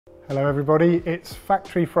Hello everybody, it's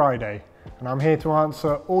Factory Friday and I'm here to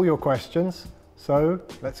answer all your questions, so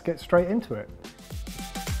let's get straight into it.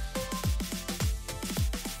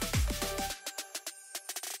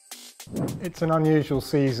 It's an unusual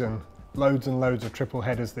season, loads and loads of triple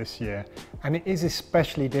headers this year, and it is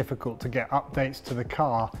especially difficult to get updates to the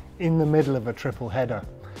car in the middle of a triple header.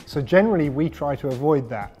 So generally we try to avoid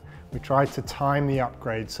that. We try to time the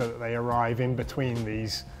upgrades so that they arrive in between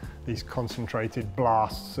these concentrated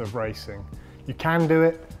blasts of racing. You can do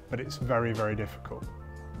it, but it's very, very difficult.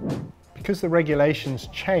 Because the regulations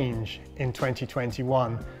change in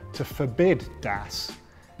 2021 to forbid DAS,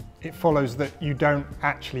 it follows that you don't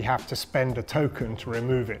actually have to spend a token to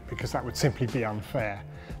remove it, because that would simply be unfair.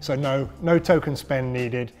 So no token spend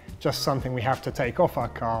needed, just something we have to take off our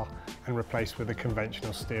car and replace with a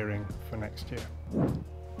conventional steering for next year.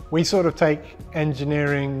 We sort of take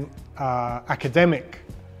engineering academic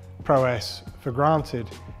prowess for granted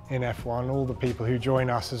in F1. All the people who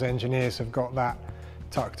join us as engineers have got that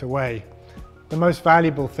tucked away. The most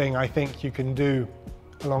valuable thing I think you can do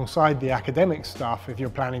alongside the academic stuff, if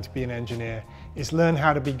you're planning to be an engineer, is learn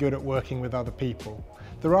how to be good at working with other people.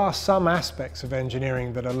 There are some aspects of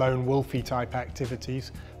engineering that are lone wolfy type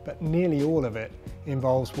activities, but nearly all of it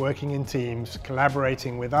involves working in teams,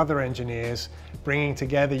 collaborating with other engineers, bringing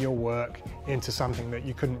together your work into something that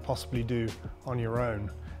you couldn't possibly do on your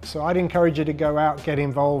own. So I'd encourage you to go out, get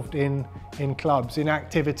involved in clubs, in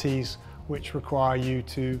activities which require you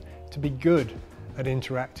to be good at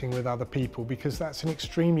interacting with other people, because that's an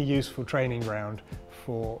extremely useful training ground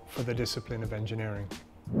for the discipline of engineering.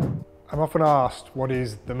 I'm often asked what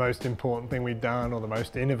is the most important thing we've done or the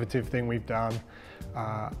most innovative thing we've done,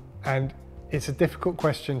 and it's a difficult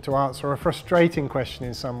question to answer, a frustrating question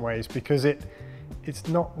in some ways, because it's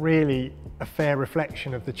not really a fair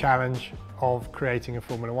reflection of the challenge of creating a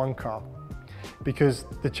Formula One car. Because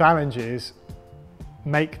the challenge is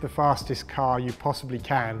make the fastest car you possibly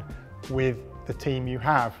can with the team you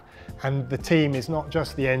have. And the team is not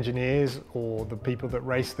just the engineers or the people that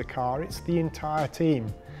race the car, it's the entire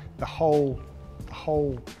team, the whole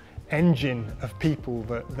engine of people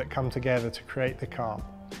that come together to create the car.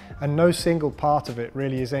 And no single part of it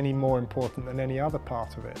really is any more important than any other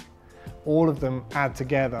part of it. All of them add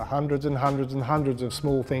together hundreds and hundreds and hundreds of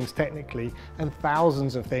small things technically, and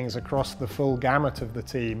thousands of things across the full gamut of the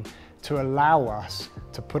team to allow us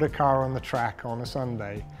to put a car on the track on a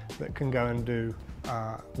Sunday that can go and do,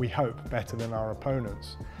 we hope, better than our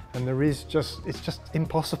opponents. And it's just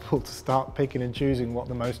impossible to start picking and choosing what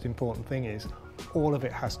the most important thing is. All of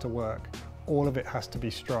it has to work, all of it has to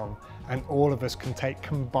be strong, and all of us can take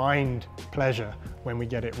combined pleasure when we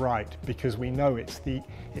get it right, because we know it's the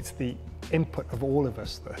input of all of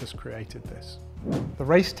us that has created this. The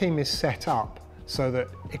race team is set up so that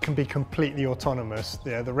it can be completely autonomous.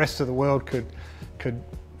 The rest of the world could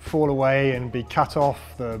fall away and be cut off,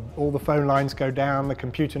 all the phone lines go down, the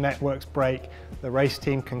computer networks break, the race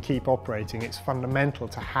team can keep operating. It's fundamental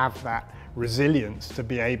to have that resilience to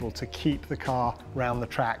be able to keep the car round the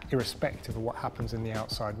track irrespective of what happens in the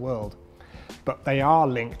outside world. But they are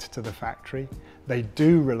linked to the factory. They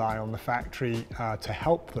do rely on the factory to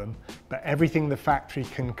help them, but everything the factory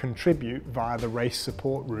can contribute via the race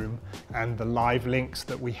support room and the live links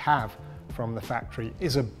that we have from the factory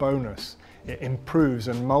is a bonus. It improves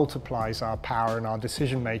and multiplies our power and our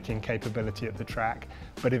decision-making capability at the track,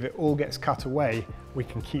 but if it all gets cut away, we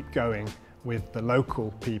can keep going with the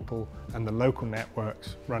local people and the local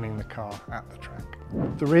networks running the car at the track.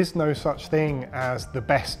 There is no such thing as the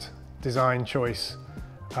best design choice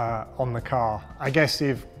on the car. I guess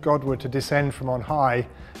if God were to descend from on high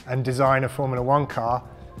and design a Formula One car,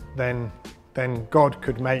 then God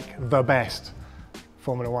could make the best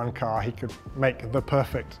Formula One car. He could make the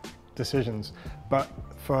perfect decisions. But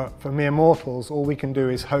for mere mortals, all we can do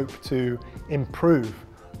is hope to improve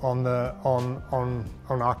on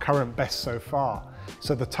our current best so far.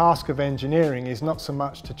 So the task of engineering is not so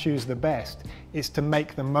much to choose the best, it's to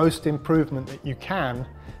make the most improvement that you can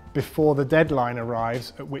before the deadline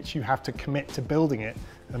arrives at which you have to commit to building it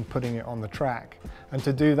and putting it on the track. And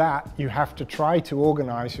to do that, you have to try to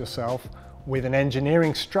organize yourself with an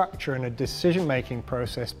engineering structure and a decision-making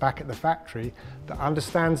process back at the factory that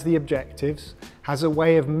understands the objectives, has a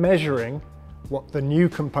way of measuring what the new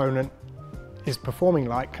component is performing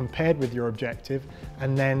like compared with your objective,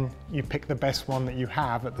 and then you pick the best one that you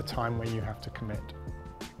have at the time when you have to commit.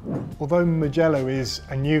 Although Mugello is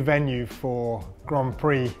a new venue for Grand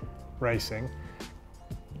Prix racing,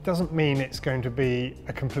 it doesn't mean it's going to be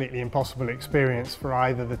a completely impossible experience for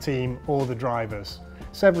either the team or the drivers.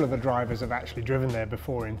 Several of the drivers have actually driven there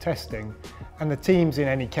before in testing, and the teams in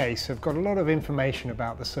any case have got a lot of information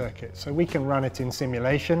about the circuit, so we can run it in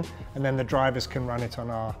simulation and then the drivers can run it on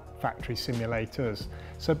our factory simulators.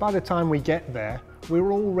 So by the time we get there, we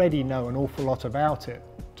already know an awful lot about it,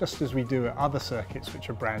 just as we do at other circuits which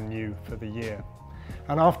are brand new for the year.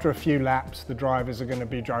 And after a few laps, the drivers are going to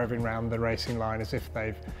be driving around the racing line as if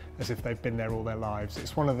they've been there all their lives.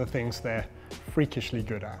 It's one of the things they're freakishly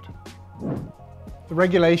good at. The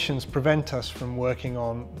regulations prevent us from working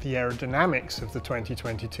on the aerodynamics of the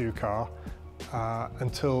 2022 car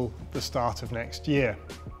until the start of next year,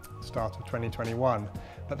 start of 2021.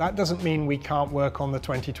 But that doesn't mean we can't work on the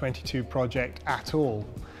 2022 project at all.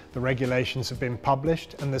 The regulations have been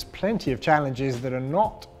published and there's plenty of challenges that are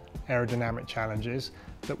not aerodynamic challenges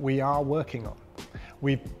that we are working on.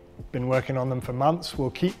 We've been working on them for months,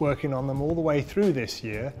 we'll keep working on them all the way through this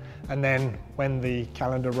year, and then when the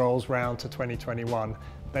calendar rolls round to 2021,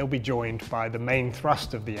 they'll be joined by the main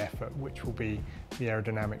thrust of the effort, which will be the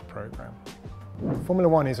aerodynamic program. Formula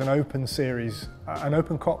One is an open series, an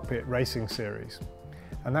open cockpit racing series,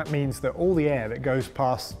 and that means that all the air that goes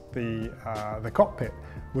past the cockpit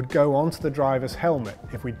would go onto the driver's helmet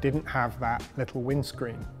if we didn't have that little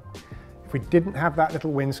windscreen. If we didn't have that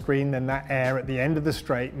little windscreen, then that air at the end of the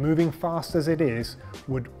straight, moving fast as it is,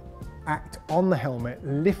 would act on the helmet,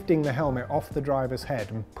 lifting the helmet off the driver's head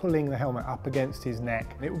and pulling the helmet up against his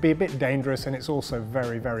neck. It would be a bit dangerous and it's also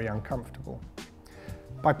very, very uncomfortable.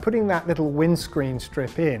 By putting that little windscreen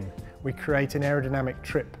strip in, we create an aerodynamic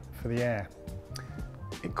trip for the air.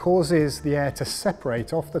 It causes the air to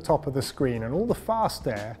separate off the top of the screen, and all the fast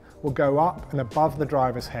air will go up and above the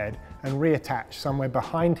driver's head and reattach somewhere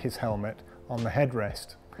behind his helmet on the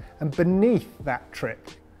headrest. And beneath that trip,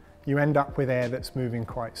 you end up with air that's moving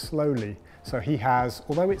quite slowly. So he has,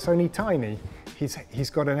 although it's only tiny,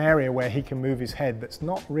 he's got an area where he can move his head that's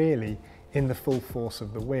not really in the full force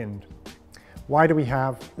of the wind. Why do we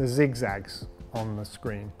have the zigzags on the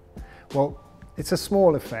screen? Well, it's a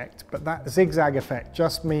small effect, but that zigzag effect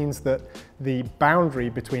just means that the boundary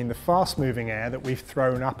between the fast-moving air that we've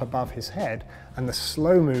thrown up above his head and the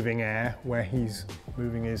slow-moving air where he's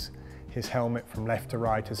moving his helmet from left to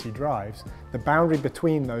right as he drives, the boundary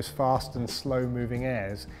between those fast and slow-moving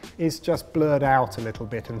airs is just blurred out a little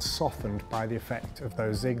bit and softened by the effect of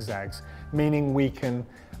those zigzags, meaning we've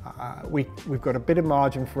got a bit of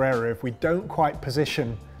margin for error if we don't quite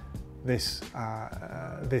position this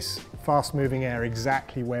fast-moving air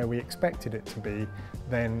exactly where we expected it to be,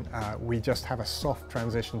 then we just have a soft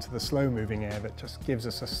transition to the slow-moving air that just gives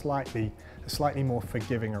us a slightly more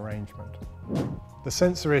forgiving arrangement. The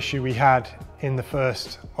sensor issue we had in the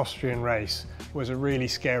first Austrian race was a really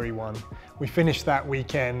scary one. We finished that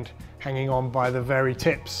weekend hanging on by the very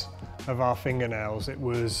tips of our fingernails. It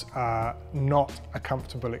was not a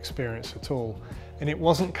comfortable experience at all. And it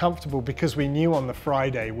wasn't comfortable because we knew on the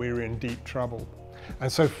Friday we were in deep trouble.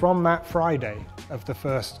 And so from that Friday of the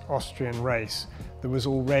first Austrian race, there was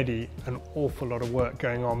already an awful lot of work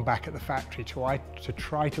going on back at the factory to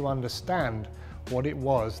try to understand what it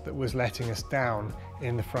was that was letting us down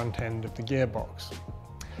in the front end of the gearbox.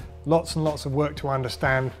 Lots and lots of work to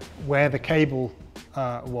understand where the cable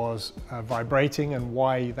was vibrating and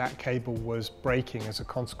why that cable was breaking as a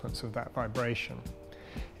consequence of that vibration.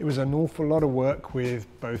 It was an awful lot of work with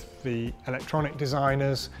both the electronic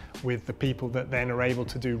designers, with the people that then are able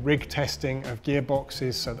to do rig testing of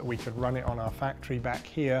gearboxes so that we could run it on our factory back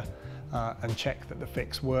here and check that the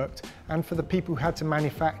fix worked, and for the people who had to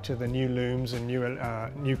manufacture the new looms and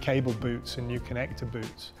new cable boots and new connector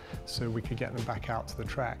boots so we could get them back out to the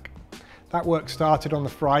track. That work started on the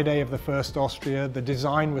Friday of the first Austria. The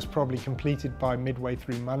design was probably completed by midway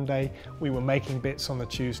through Monday. We were making bits on the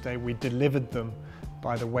Tuesday. We delivered them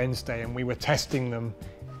by the Wednesday, and we were testing them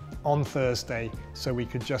on Thursday so we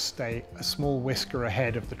could just stay a small whisker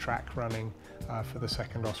ahead of the track running for the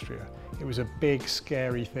second Austria. It was a big,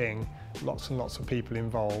 scary thing, lots and lots of people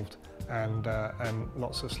involved, and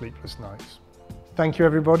lots of sleepless nights. Thank you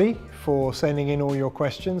everybody for sending in all your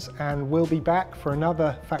questions, and we'll be back for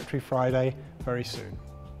another Factory Friday very soon.